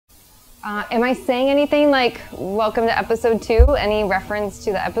Am I saying anything like, welcome to episode 2? Any reference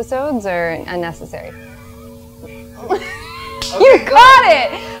to the episodes or unnecessary? Okay, you got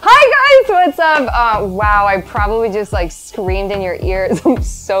it! Hi guys, what's up? Wow, I probably just like screamed in your ears. I'm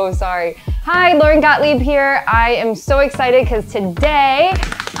so sorry. Hi, Gottlieb here. I am so excited because today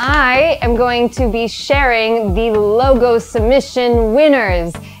I am going to be sharing the logo submission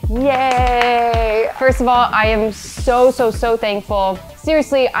winners. Yay! First of all, I am so thankful.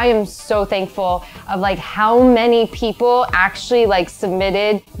 Seriously, I am so thankful of like how many people actually like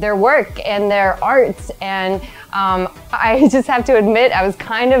submitted their work and their art. And I just have to admit, I was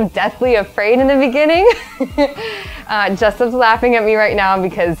kind of deathly afraid in the beginning. Jessups laughing at me right now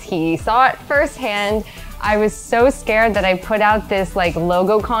because he saw it firsthand. I was so scared that I put out this like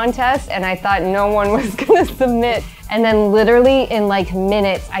logo contest and I thought no one was gonna submit. And then literally in like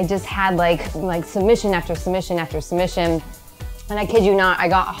minutes, I just had like submission after submission after submission. And I kid you not, I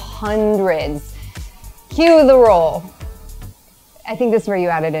got hundreds. Cue the roll. I think this is where you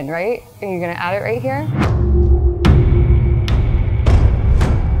add it in, right? Are you gonna add it right here?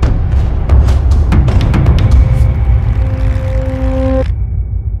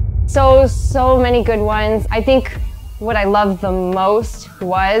 So many good ones. I think what I love the most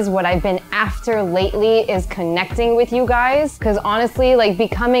was what I've been after lately is connecting with you guys. Because honestly, like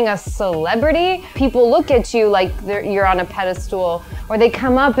becoming a celebrity, people look at you like you're on a pedestal, or they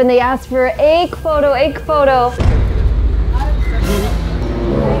come up and they ask for an egg photo.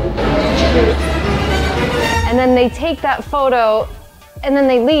 And then they take that photo and then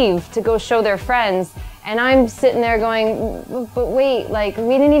they leave to go show their friends. And I'm sitting there going, but wait, like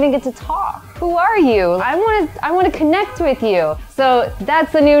we didn't even get to talk. Who are you? I want to connect with you. So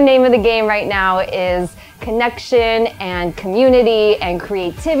that's the new name of the game right now, is connection and community and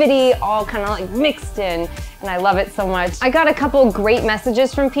creativity all kind of like mixed in. And I love it so much. I got a couple great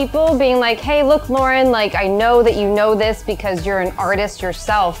messages from people being like, hey, look, Lauren, like I know that you know this because you're an artist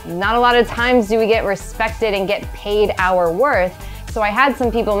yourself. Not a lot of times do we get respected and get paid our worth. So I had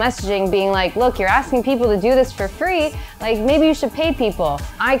some people messaging being like, look, you're asking people to do this for free, like maybe you should pay people.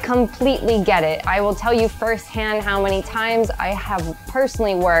 I completely get it. I will tell you firsthand how many times I have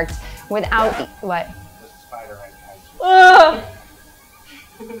personally worked without, what? There's a spider right.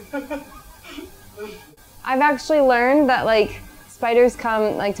 I've actually learned that like spiders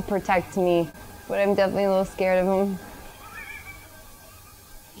come like to protect me, but I'm definitely a little scared of them.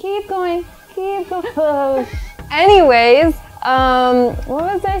 Keep going, keep going. Oh. Anyways, what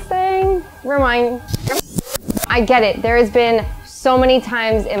was I saying? Remind. I get it. There has been so many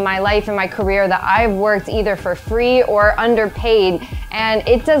times in my life, in my career, that I've worked either for free or underpaid, and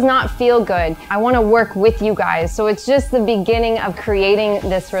it does not feel good. I want to work with you guys, so it's just the beginning of creating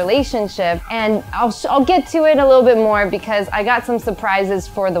this relationship, and I'll get to it a little bit more because I got some surprises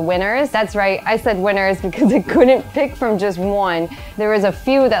for the winners. That's right, I said winners because I couldn't pick from just one. There was a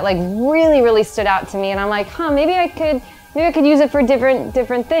few that like really stood out to me, and I'm like, maybe I could use it for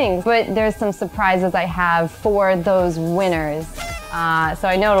different things. But there's some surprises I have for those winners. So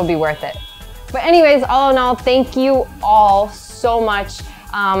I know it'll be worth it. But anyways, all in all, thank you all so much.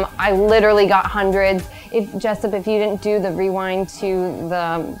 I literally got hundreds. Jessup, if you didn't do the rewind to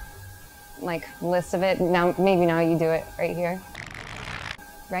the like list of it, maybe now you do it right here.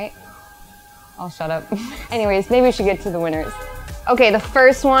 Right? I'll shut up. Anyways, maybe we should get to the winners. Okay, the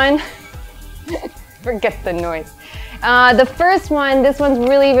first one, forget the noise. The first one, this one's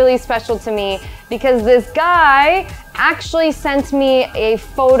really special to me because this guy actually sent me a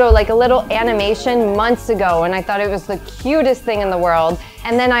photo, like a little animation months ago, and I thought it was the cutest thing in the world.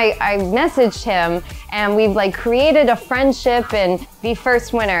 And then I messaged him and we've like created a friendship, and the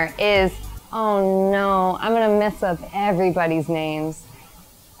first winner is, oh no, I'm gonna mess up everybody's names.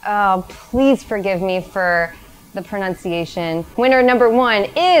 Oh, please forgive me for the pronunciation. Winner number 1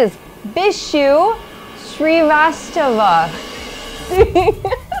 is Vishu Srivastava.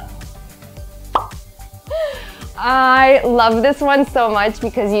 I love this one so much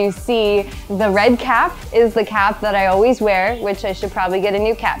because you see the red cap is the cap that I always wear, which I should probably get a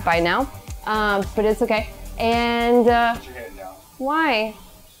new cap by now, but it's okay. And put your hand down. Why?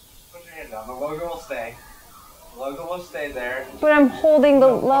 Put your hand down. The logo will stay. The logo will stay there. But I'm holding the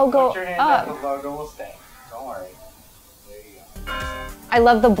logo put your hand up. Down, the logo will stay. Don't worry. There you go. I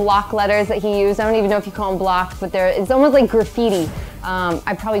love the block letters that he used. I don't even know if you call them block, but it's almost like graffiti.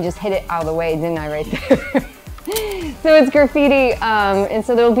 I probably just hit it out of the way, didn't I, right there? So it's graffiti, and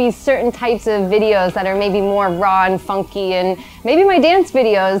so there'll be certain types of videos that are maybe more raw and funky, and maybe my dance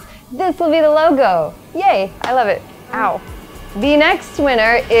videos, this will be the logo. Yay, I love it. Ow. The next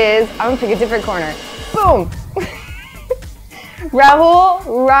winner is, I'm gonna pick a different corner. Boom! Rahul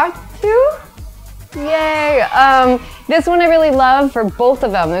Rattu. Yay! This one I really love for both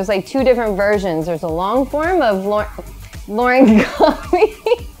of them. There's like two different versions. There's a long form of Lauren Gottlieb.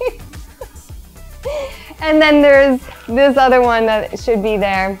 And then there's this other one that should be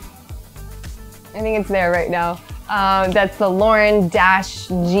there. I think it's there right now. That's the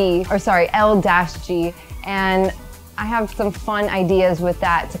Lauren-G, or sorry, L-G. And I have some fun ideas with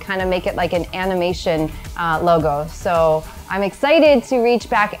that to kind of make it like an animation logo. So I'm excited to reach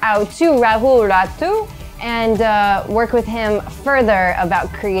back out to Rahul Rattu and work with him further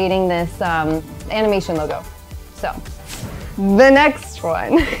about creating this animation logo. So, the next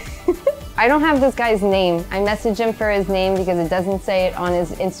one. I don't have this guy's name. I messaged him for his name because it doesn't say it on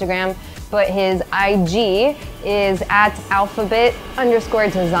his Instagram, but his IG is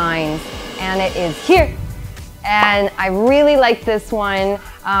 @alphabet_designs, and it is here. And I really like this one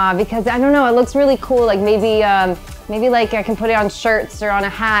because I don't know, it looks really cool. Like maybe like I can put it on shirts or on a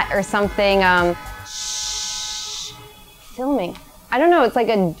hat or something. Filming. I don't know. It's like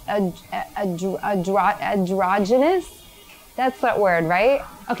androgynous. That's that word, right?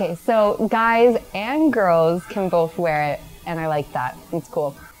 Okay, so guys and girls can both wear it, and I like that. It's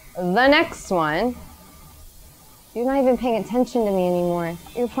cool. The next one. You're not even paying attention to me anymore.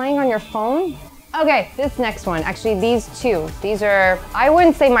 You're playing on your phone? Okay, this next one, actually these two. These are, I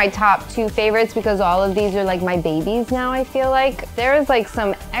wouldn't say my top two favorites because all of these are like my babies now, I feel like. There's like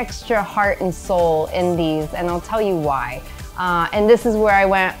some extra heart and soul in these, and I'll tell you why. And this is where I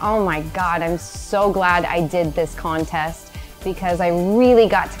went, oh my God, I'm so glad I did this contest because I really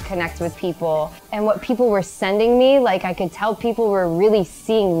got to connect with people. And what people were sending me, like I could tell people were really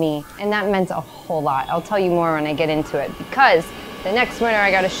seeing me, and that meant a whole lot. I'll tell you more when I get into it because the next winner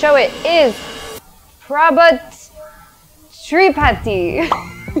I gotta show it is Prabhat Tripathy.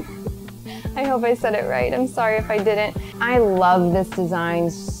 I hope I said it right. I'm sorry if I didn't. I love this design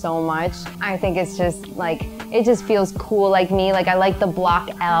so much. I think it's just like, it just feels cool like me. Like I like the block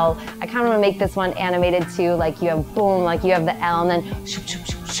L. I kind of want to make this one animated too. Like you have boom, like you have the L and then shoop, shoop,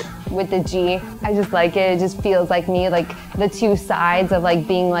 shoop, shoop, with the G. I just like it. It just feels like me, like the two sides of like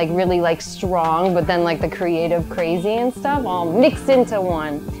being like really like strong, but then like the creative crazy and stuff all mixed into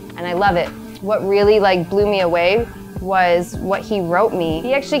one. And I love it. What really like blew me away was what he wrote me.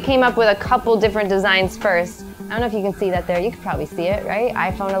 He actually came up with a couple different designs first. I don't know if you can see that there. You could probably see it, right?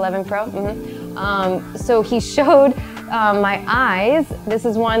 iPhone 11 Pro. So he showed my eyes. This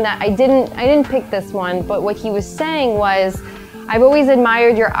is one that I didn't pick this one, but what he was saying was, I've always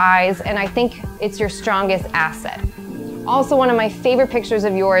admired your eyes, and I think it's your strongest asset. Also, one of my favorite pictures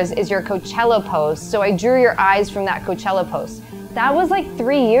of yours is your Coachella post. So I drew your eyes from that Coachella post. That was like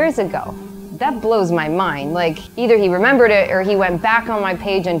 3 years ago. That blows my mind. Like either he remembered it or he went back on my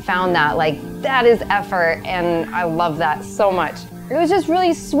page and found that. Like that is effort, and I love that so much. It was just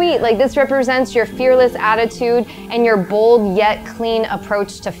really sweet. Like this represents your fearless attitude and your bold yet clean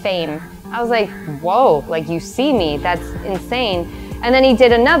approach to fame. I was like, whoa, like you see me, that's insane. And then he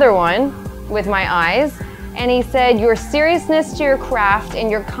did another one with my eyes, and he said, your seriousness to your craft and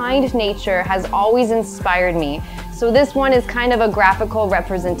your kind nature has always inspired me. So this one is kind of a graphical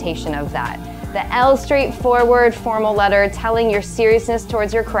representation of that. The L, straightforward, formal letter telling your seriousness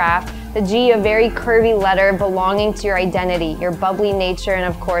towards your craft. The G, a very curvy letter belonging to your identity, your bubbly nature, and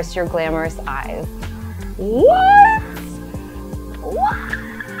of course, your glamorous eyes. What? What?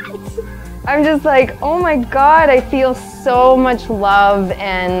 I'm just like, oh my God, I feel so much love,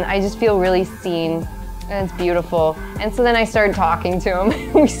 and I just feel really seen. And it's beautiful. And so then I started talking to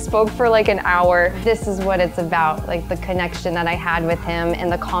him. We spoke for like an hour. This is what it's about, like the connection that I had with him and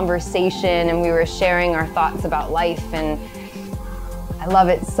the conversation, and we were sharing our thoughts about life, and I love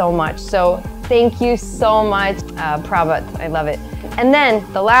it so much. So thank you so much, Prabhat, I love it. And then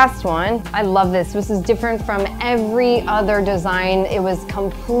the last one, I love this. This is different from every other design. It was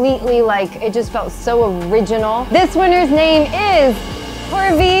completely like, it just felt so original. This winner's name is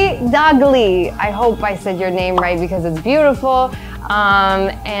Purvee Dagli. I hope I said your name right because it's beautiful,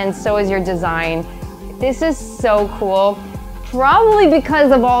 and so is your design. This is so cool, probably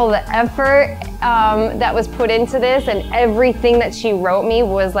because of all the effort that was put into this, and everything that she wrote me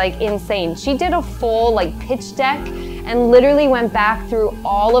was like insane. She did a full like pitch deck and literally went back through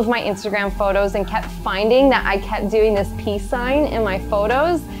all of my Instagram photos and kept finding that I kept doing this peace sign in my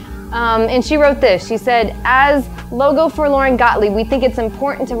photos. And she wrote this. She said, as logo for Lauren Gottlieb, we think it's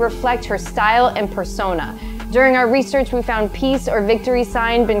important to reflect her style and persona. During our research, we found peace or victory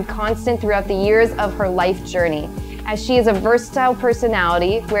sign been constant throughout the years of her life journey. as she is a versatile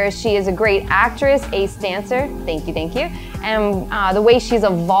personality, where she is a great actress, ace dancer, thank you, and the way she's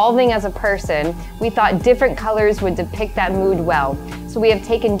evolving as a person, we thought different colors would depict that mood well. So we have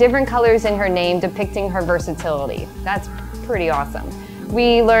taken different colors in her name depicting her versatility. That's pretty awesome.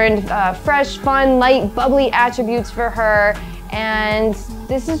 We learned fresh, fun, light, bubbly attributes for her, and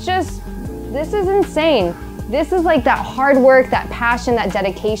this is insane. This is like that hard work, that passion, that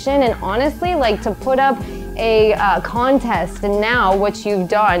dedication, and honestly, like to put up a contest, and now what you've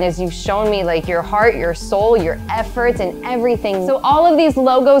done is you've shown me like your heart, your soul, your efforts, and everything. So all of these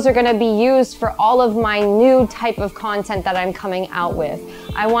logos are gonna be used for all of my new type of content that I'm coming out with.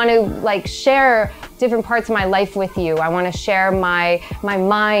 I want to like share different parts of my life with you. I want to share my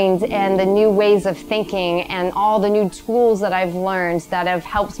mind and the new ways of thinking and all the new tools that I've learned that have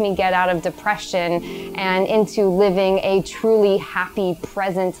helped me get out of depression and into living a truly happy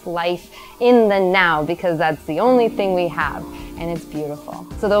present life in the now, because that's the only thing we have, and it's beautiful.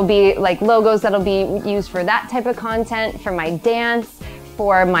 So there'll be like logos that'll be used for that type of content, for my dance,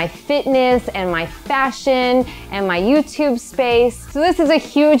 for my fitness and my fashion and my YouTube space. So this is a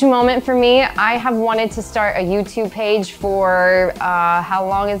huge moment for me. I have wanted to start a YouTube page for, how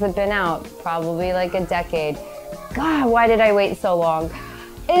long has it been out? Probably like a decade. God, why did I wait so long?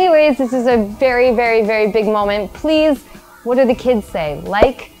 Anyways, this is a very, very, very big moment. Please, what do the kids say?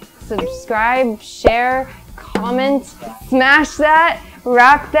 Like, subscribe, share, comment, smash that,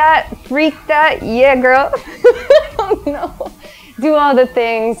 rock that, freak that, yeah girl. Oh no. Do all the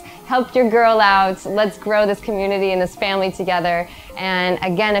things, help your girl out. Let's grow this community and this family together. And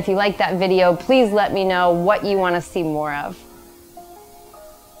again, if you like that video, please let me know what you want to see more of.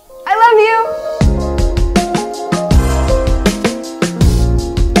 I love you!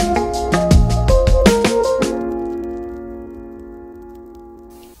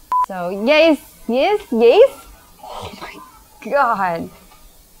 So yes. Oh my God.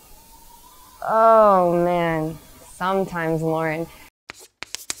 Oh man. Sometimes, Lauren,